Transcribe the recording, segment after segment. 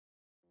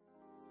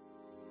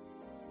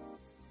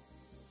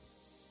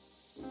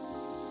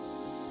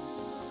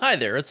Hi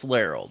there, it's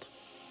Lerald.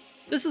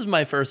 This is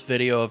my first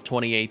video of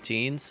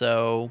 2018,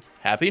 so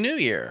Happy New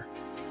Year!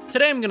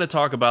 Today I'm going to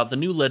talk about the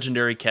new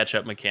legendary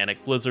catch-up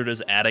mechanic Blizzard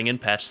is adding in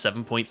patch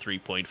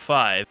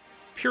 7.3.5,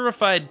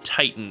 Purified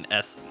Titan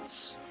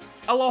Essence.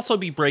 I'll also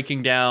be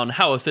breaking down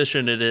how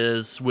efficient it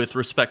is with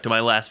respect to my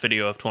last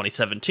video of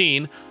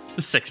 2017,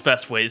 the 6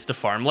 best ways to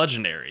farm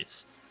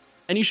legendaries.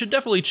 And you should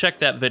definitely check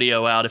that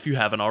video out if you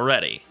haven't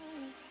already.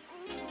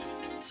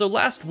 So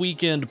last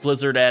weekend,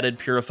 Blizzard added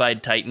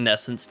Purified Titan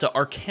Essence to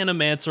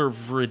Arcanomancer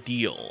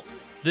Vrydil,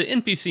 the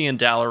NPC in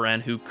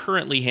Dalaran who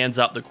currently hands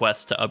out the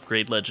quest to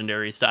upgrade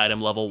legendaries to item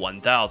level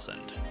 1000.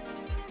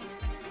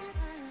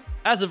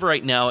 As of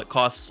right now, it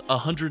costs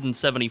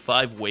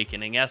 175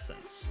 Wakening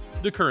Essence,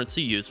 the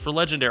currency used for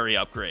legendary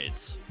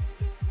upgrades.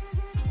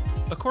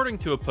 According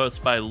to a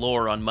post by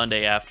Lore on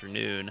Monday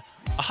afternoon,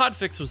 a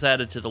hotfix was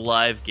added to the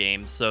live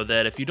game so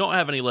that if you don't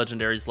have any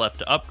legendaries left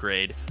to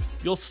upgrade,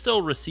 you'll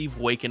still receive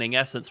Wakening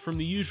Essence from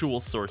the usual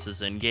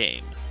sources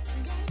in-game.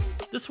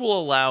 This will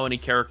allow any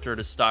character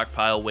to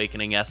stockpile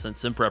Wakening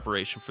Essence in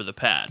preparation for the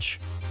patch.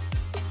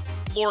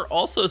 Lore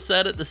also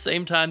said at the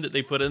same time that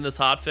they put in this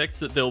hotfix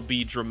that they'll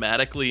be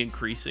dramatically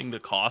increasing the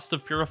cost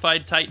of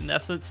Purified Titan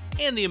Essence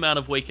and the amount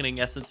of Wakening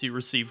Essence you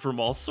receive from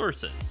all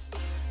sources.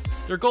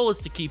 Their goal is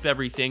to keep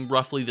everything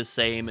roughly the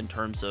same in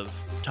terms of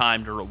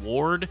time to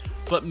reward,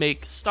 but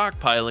make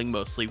stockpiling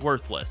mostly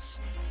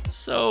worthless.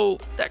 So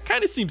that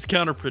kind of seems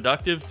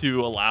counterproductive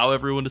to allow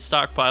everyone to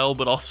stockpile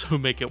but also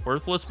make it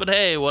worthless, but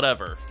hey,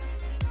 whatever.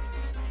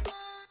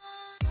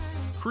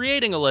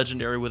 Creating a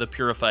legendary with a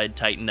Purified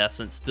Titan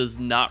Essence does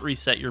not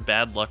reset your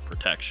bad luck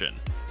protection,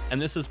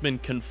 and this has been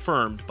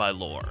confirmed by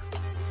Lore.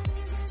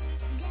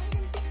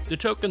 The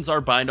tokens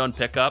are bind on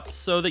pickup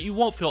so that you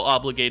won't feel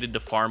obligated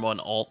to farm on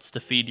alts to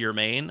feed your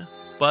main,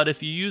 but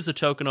if you use a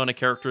token on a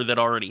character that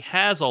already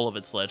has all of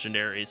its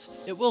legendaries,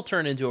 it will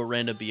turn into a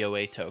random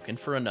BOA token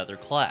for another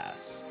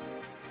class.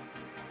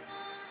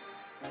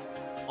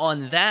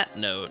 On that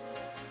note,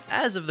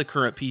 as of the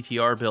current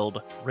PTR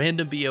build,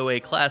 random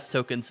BOA class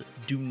tokens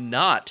do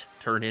not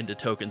turn into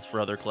tokens for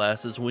other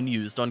classes when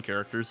used on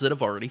characters that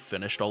have already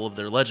finished all of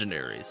their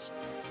legendaries.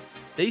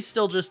 They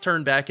still just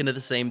turn back into the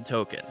same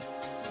token.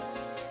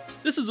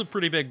 This is a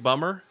pretty big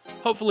bummer.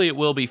 Hopefully it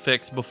will be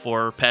fixed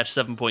before patch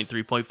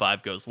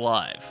 7.3.5 goes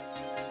live.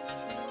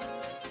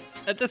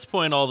 At this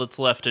point, all that's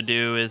left to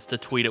do is to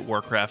tweet at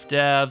Warcraft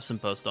devs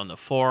and post on the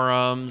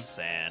forums,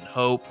 and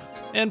hope,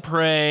 and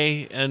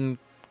pray, and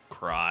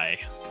cry.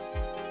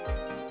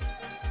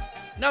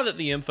 Now that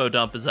the info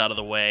dump is out of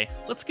the way,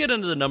 let's get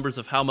into the numbers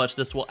of how much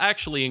this will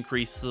actually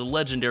increase the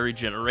legendary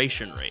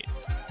generation rate.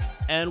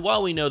 And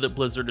while we know that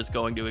Blizzard is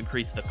going to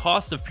increase the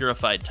cost of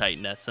Purified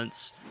Titan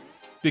Essence,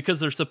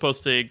 because they're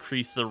supposed to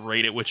increase the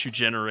rate at which you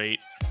generate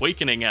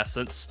Wakening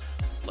Essence,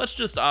 let's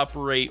just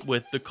operate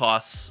with the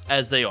costs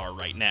as they are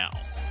right now.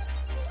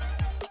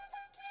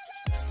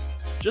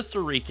 Just to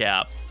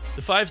recap,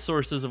 the 5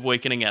 sources of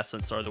Wakening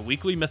Essence are the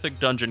weekly Mythic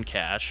Dungeon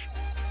Cache,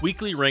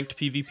 weekly ranked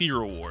PvP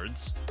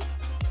rewards,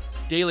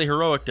 daily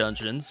Heroic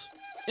Dungeons,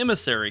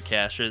 emissary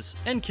caches,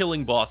 and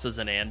killing bosses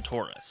in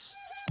Taurus.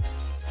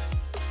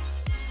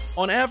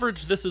 On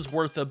average, this is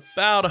worth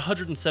about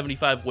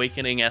 175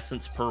 Wakening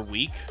Essence per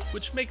week,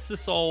 which makes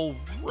this all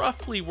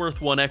roughly worth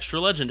 1 extra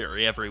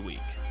legendary every week.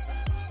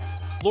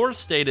 Lore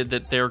stated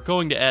that they're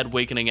going to add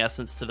Wakening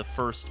Essence to the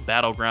first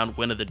Battleground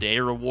Win of the Day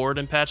reward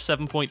in patch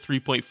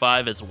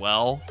 7.3.5 as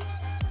well.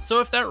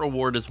 So if that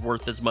reward is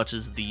worth as much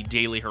as the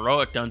daily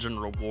Heroic Dungeon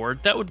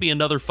reward, that would be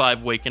another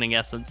 5 Wakening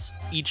Essence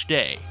each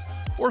day,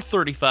 or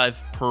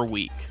 35 per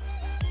week.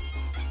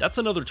 That's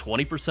another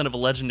 20% of a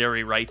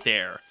legendary right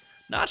there.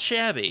 Not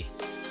shabby.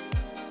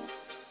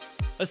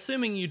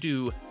 Assuming you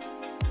do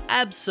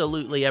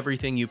absolutely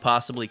everything you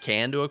possibly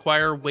can to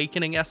acquire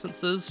Wakening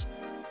Essences,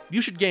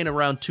 you should gain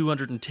around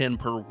 210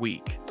 per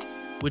week,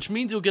 which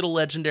means you'll get a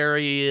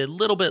legendary a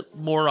little bit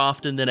more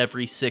often than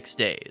every 6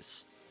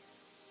 days.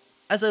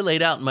 As I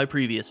laid out in my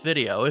previous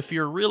video, if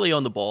you're really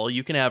on the ball,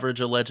 you can average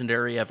a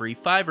legendary every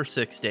 5 or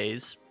 6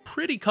 days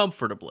pretty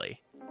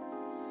comfortably.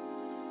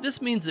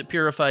 This means that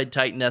Purified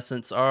Titan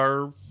Essence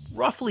are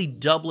roughly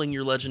doubling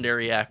your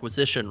legendary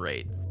acquisition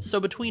rate, so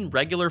between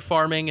regular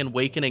farming and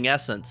Wakening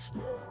Essence,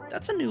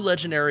 that's a new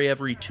legendary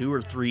every 2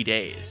 or 3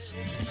 days.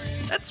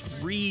 That's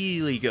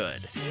really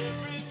good.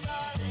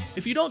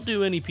 If you don't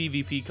do any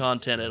PvP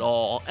content at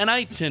all, and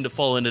I tend to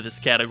fall into this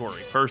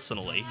category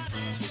personally,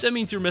 that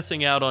means you're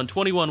missing out on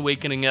 21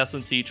 Wakening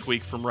Essence each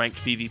week from ranked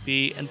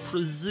PvP, and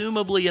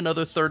presumably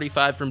another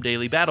 35 from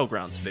daily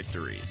Battlegrounds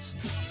victories.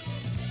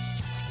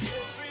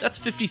 That's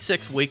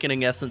 56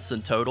 Wakening Essence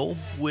in total,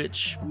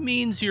 which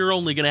means you're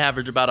only going to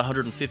average about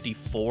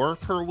 154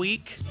 per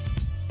week.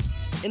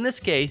 In this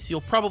case,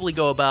 you'll probably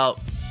go about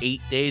 8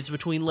 days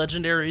between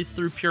legendaries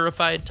through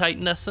Purified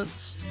Titan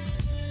Essence.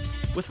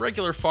 With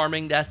regular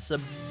farming, that's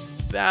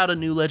about a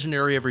new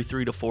legendary every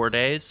 3 to 4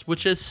 days,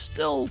 which is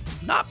still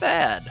not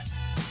bad.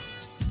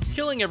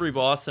 Killing every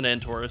boss in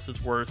Taurus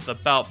is worth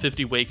about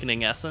 50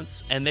 Wakening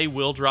Essence, and they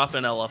will drop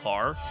in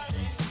LFR.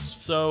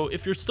 So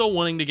if you're still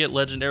wanting to get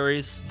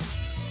legendaries,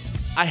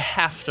 I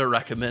have to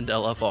recommend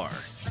LFR.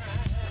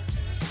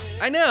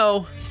 I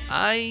know,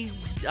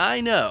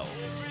 I know,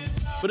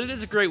 but it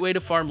is a great way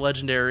to farm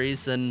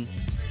legendaries, and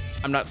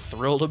I'm not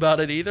thrilled about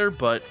it either,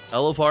 but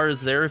LFR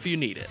is there if you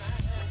need it.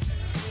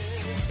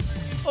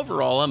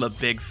 Overall, I'm a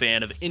big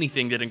fan of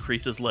anything that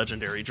increases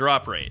legendary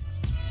drop rate.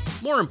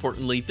 More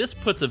importantly, this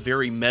puts a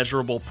very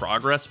measurable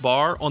progress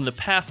bar on the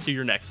path to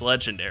your next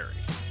legendary.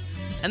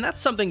 And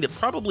that's something that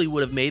probably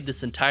would have made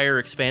this entire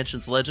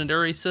expansion's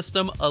legendary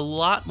system a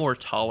lot more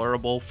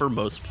tolerable for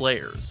most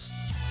players.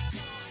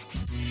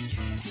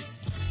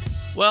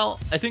 Well,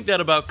 I think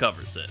that about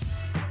covers it.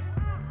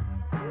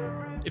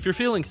 If you're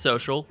feeling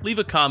social, leave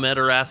a comment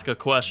or ask a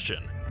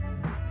question.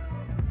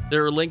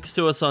 There are links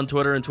to us on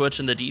Twitter and Twitch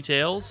in the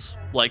details.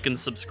 Like and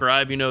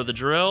subscribe, you know the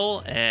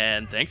drill,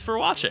 and thanks for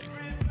watching.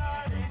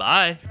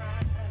 Bye.